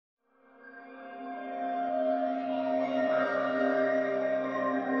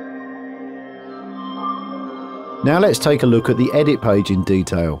Now let's take a look at the edit page in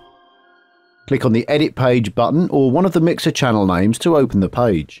detail. Click on the edit page button or one of the mixer channel names to open the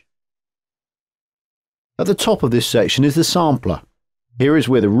page. At the top of this section is the sampler. Here is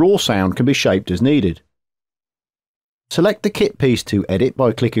where the raw sound can be shaped as needed. Select the kit piece to edit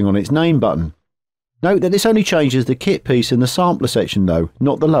by clicking on its name button. Note that this only changes the kit piece in the sampler section though,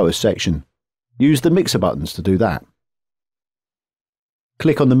 not the lowest section. Use the mixer buttons to do that.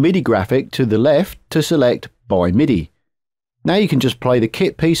 Click on the MIDI graphic to the left to select By MIDI. Now you can just play the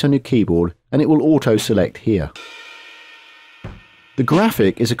kit piece on your keyboard and it will auto-select here. The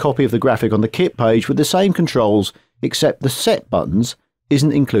graphic is a copy of the graphic on the kit page with the same controls, except the set buttons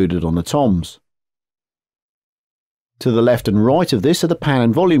isn't included on the toms. To the left and right of this are the pan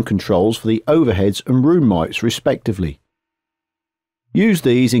and volume controls for the overheads and room mics respectively. Use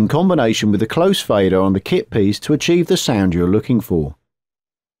these in combination with the close fader on the kit piece to achieve the sound you're looking for.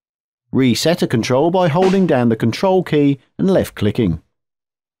 Reset a control by holding down the control key and left clicking.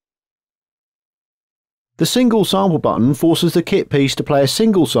 The single sample button forces the kit piece to play a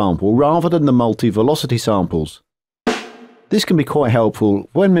single sample rather than the multi-velocity samples. This can be quite helpful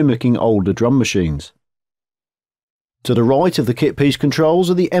when mimicking older drum machines. To the right of the kit piece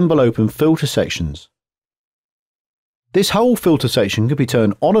controls are the envelope and filter sections. This whole filter section can be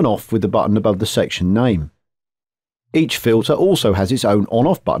turned on and off with the button above the section name. Each filter also has its own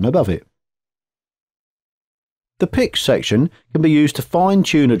on-off button above it. The pitch section can be used to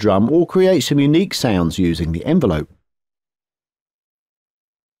fine-tune a drum or create some unique sounds using the envelope.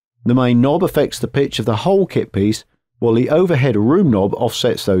 The main knob affects the pitch of the whole kit piece, while the overhead room knob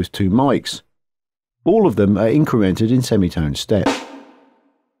offsets those two mics. All of them are incremented in semitone step.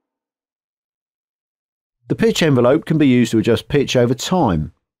 The pitch envelope can be used to adjust pitch over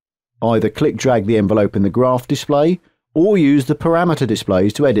time. Either click-drag the envelope in the graph display, or use the parameter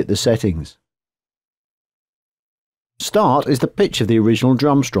displays to edit the settings. Start is the pitch of the original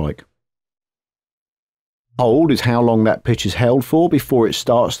drum strike. Hold is how long that pitch is held for before it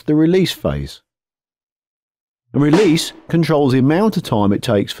starts the release phase. And release controls the amount of time it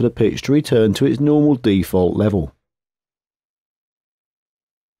takes for the pitch to return to its normal default level.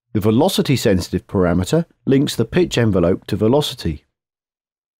 The velocity sensitive parameter links the pitch envelope to velocity.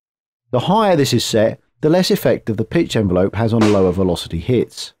 The higher this is set, the less effect the pitch envelope has on lower velocity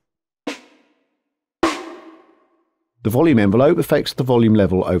hits. The volume envelope affects the volume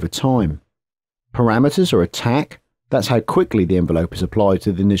level over time. Parameters are attack, that's how quickly the envelope is applied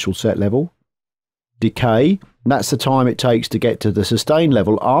to the initial set level. Decay, that's the time it takes to get to the sustain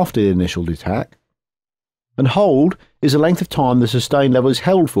level after the initial attack. And hold is the length of time the sustain level is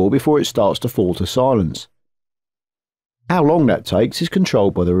held for before it starts to fall to silence. How long that takes is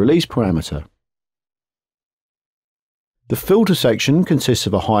controlled by the release parameter. The filter section consists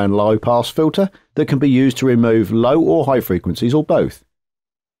of a high and low pass filter that can be used to remove low or high frequencies or both.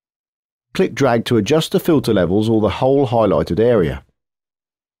 Click drag to adjust the filter levels or the whole highlighted area.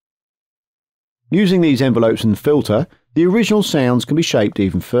 Using these envelopes and filter, the original sounds can be shaped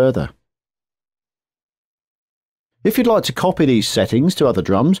even further. If you'd like to copy these settings to other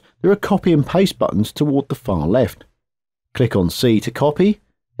drums, there are copy and paste buttons toward the far left. Click on C to copy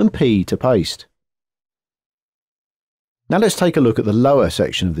and P to paste. Now let's take a look at the lower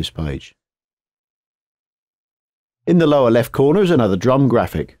section of this page. In the lower left corner is another drum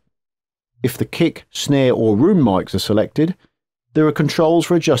graphic. If the kick, snare or room mics are selected, there are controls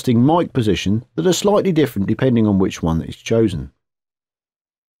for adjusting mic position that are slightly different depending on which one is chosen.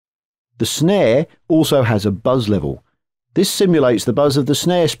 The snare also has a buzz level. This simulates the buzz of the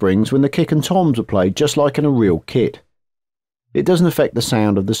snare springs when the kick and toms are played just like in a real kit. It doesn't affect the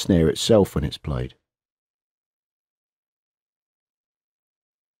sound of the snare itself when it's played.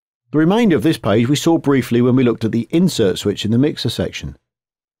 The remainder of this page we saw briefly when we looked at the insert switch in the mixer section.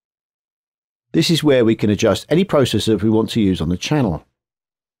 This is where we can adjust any processor we want to use on the channel.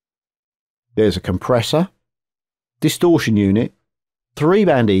 There's a compressor, distortion unit,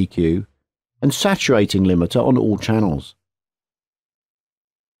 3-band EQ, and saturating limiter on all channels.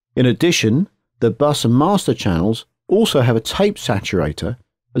 In addition, the bus and master channels also have a tape saturator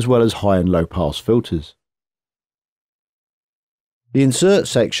as well as high and low pass filters. The insert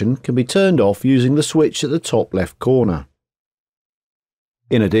section can be turned off using the switch at the top left corner.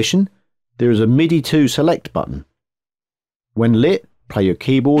 In addition, there is a MIDI to select button. When lit, play your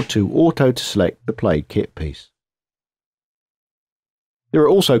keyboard to auto to select the played kit piece. There are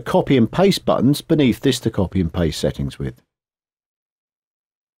also copy and paste buttons beneath this to copy and paste settings with.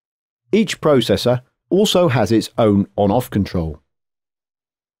 Each processor also has its own on-off control.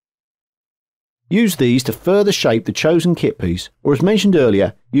 Use these to further shape the chosen kit piece, or as mentioned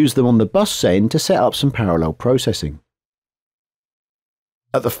earlier, use them on the bus send to set up some parallel processing.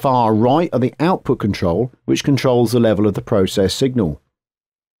 At the far right are the output control, which controls the level of the processed signal.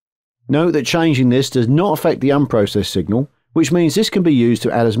 Note that changing this does not affect the unprocessed signal, which means this can be used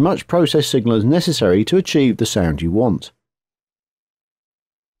to add as much processed signal as necessary to achieve the sound you want.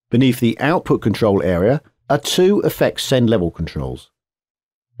 Beneath the output control area are two effects send level controls.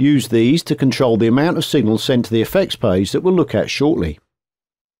 Use these to control the amount of signal sent to the effects page that we'll look at shortly.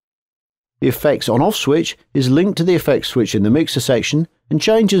 The effects on-off switch is linked to the effects switch in the mixer section, and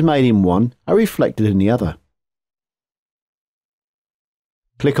changes made in one are reflected in the other.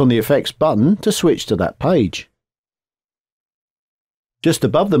 Click on the effects button to switch to that page. Just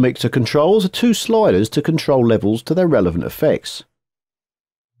above the mixer controls are two sliders to control levels to their relevant effects.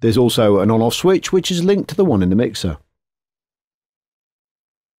 There's also an on-off switch which is linked to the one in the mixer.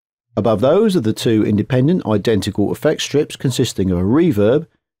 Above those are the two independent identical effect strips consisting of a reverb,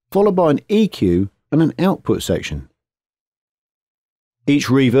 followed by an EQ and an output section. Each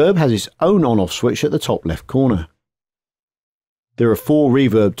reverb has its own on-off switch at the top left corner. There are 4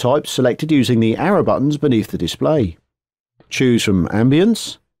 reverb types selected using the arrow buttons beneath the display. Choose from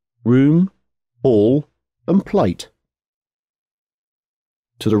ambience, room, hall and plate.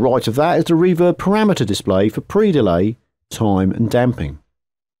 To the right of that is the reverb parameter display for pre-delay, time and damping.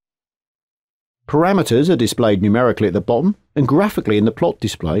 Parameters are displayed numerically at the bottom and graphically in the plot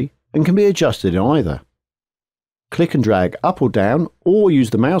display and can be adjusted in either. Click and drag up or down or use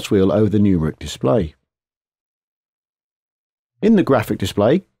the mouse wheel over the numeric display. In the graphic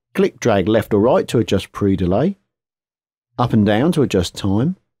display, click drag left or right to adjust pre-delay, up and down to adjust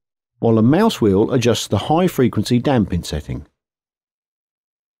time, while the mouse wheel adjusts the high frequency damping setting.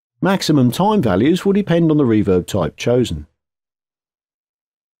 Maximum time values will depend on the reverb type chosen.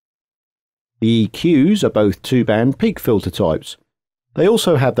 The EQs are both 2-band peak filter types. They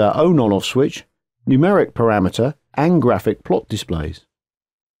also have their own on-off switch, numeric parameter and graphic plot displays.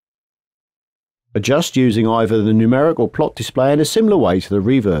 Adjust using either the numeric or plot display in a similar way to the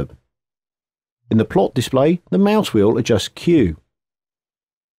reverb. In the plot display, the mouse wheel adjusts Q.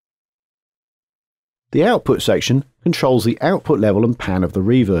 The output section controls the output level and pan of the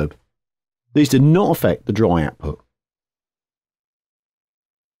reverb. These do not affect the dry output.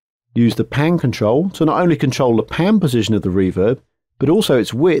 Use the pan control to not only control the pan position of the reverb, but also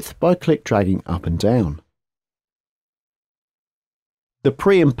its width by click dragging up and down. The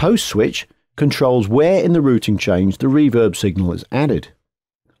pre and post switch controls where in the routing change the reverb signal is added.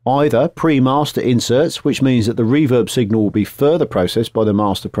 Either pre-master inserts, which means that the reverb signal will be further processed by the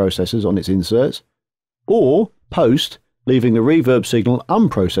master processors on its inserts, or post, leaving the reverb signal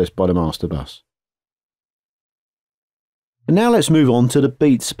unprocessed by the master bus. And now let's move on to the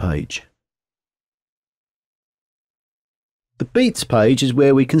beats page. The beats page is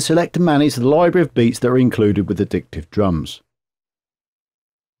where we can select and manage the library of beats that are included with Addictive drums.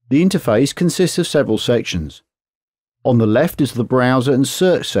 The interface consists of several sections. On the left is the browser and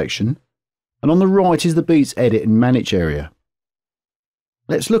search section, and on the right is the beats edit and manage area.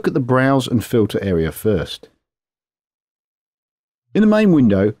 Let's look at the browse and filter area first. In the main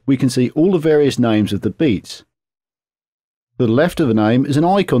window, we can see all the various names of the beats. To the left of the name is an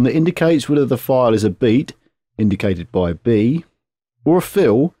icon that indicates whether the file is a beat, indicated by a B, or a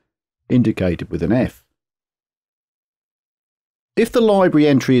fill, indicated with an F. If the library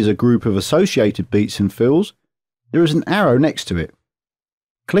entry is a group of associated beats and fills, there is an arrow next to it.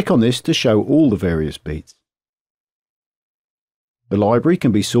 Click on this to show all the various beats. The library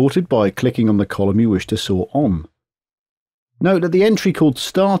can be sorted by clicking on the column you wish to sort on. Note that the entry called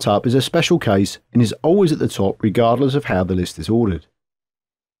Startup is a special case and is always at the top regardless of how the list is ordered.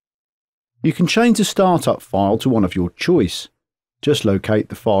 You can change the startup file to one of your choice. Just locate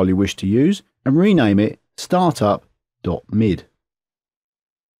the file you wish to use and rename it startup.mid.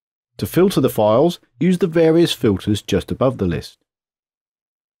 To filter the files, use the various filters just above the list.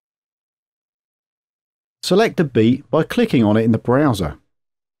 Select a beat by clicking on it in the browser.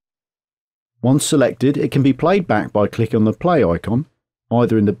 Once selected, it can be played back by clicking on the play icon,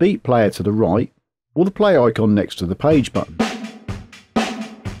 either in the beat player to the right or the play icon next to the page button.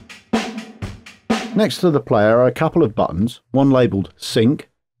 Next to the player are a couple of buttons, one labelled Sync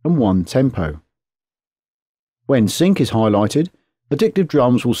and one Tempo. When Sync is highlighted, Addictive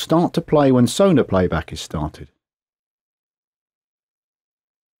drums will start to play when Sonar playback is started.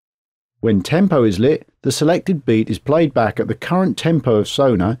 When Tempo is lit, the selected beat is played back at the current tempo of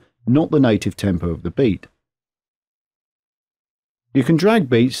Sonar, not the native tempo of the beat. You can drag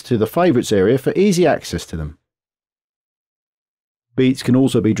beats to the favourites area for easy access to them. Beats can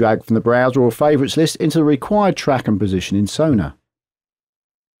also be dragged from the browser or favourites list into the required track and position in Sonar.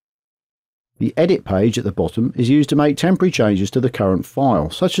 The Edit page at the bottom is used to make temporary changes to the current file,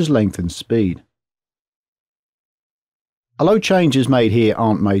 such as length and speed. Although changes made here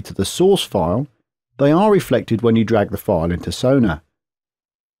aren't made to the source file, they are reflected when you drag the file into Sonar.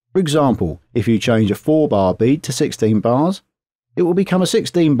 For example, if you change a 4-bar beat to 16 bars, it will become a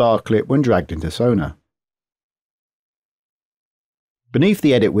 16-bar clip when dragged into Sonar. Beneath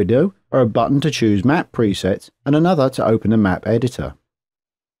the Edit window are a button to choose map presets and another to open the map editor.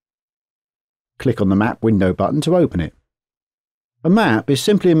 Click on the Map Window button to open it. A map is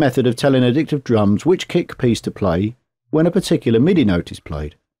simply a method of telling Addictive drums which kick piece to play when a particular MIDI note is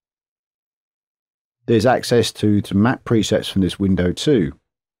played. There's access to map presets from this window too.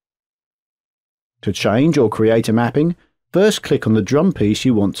 To change or create a mapping, first click on the drum piece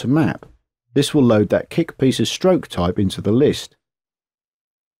you want to map. This will load that kick piece's stroke type into the list.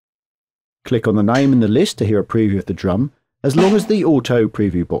 Click on the name in the list to hear a preview of the drum, as long as the auto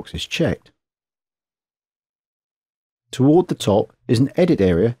preview box is checked. Toward the top is an edit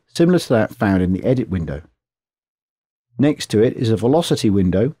area similar to that found in the Edit window. Next to it is a velocity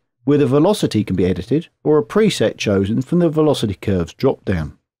window where the velocity can be edited or a preset chosen from the velocity curves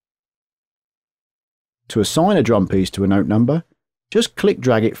drop-down. To assign a drum piece to a note number, just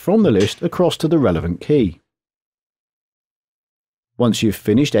drag it from the list across to the relevant key. Once you've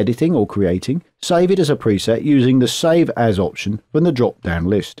finished editing or creating, save it as a preset using the Save As option from the drop-down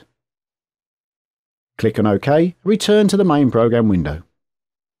list. Click on OK, return to the main program window.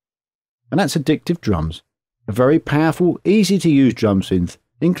 And that's Addictive Drums, a very powerful, easy to use drum synth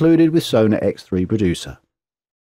included with Sonar X3 Producer.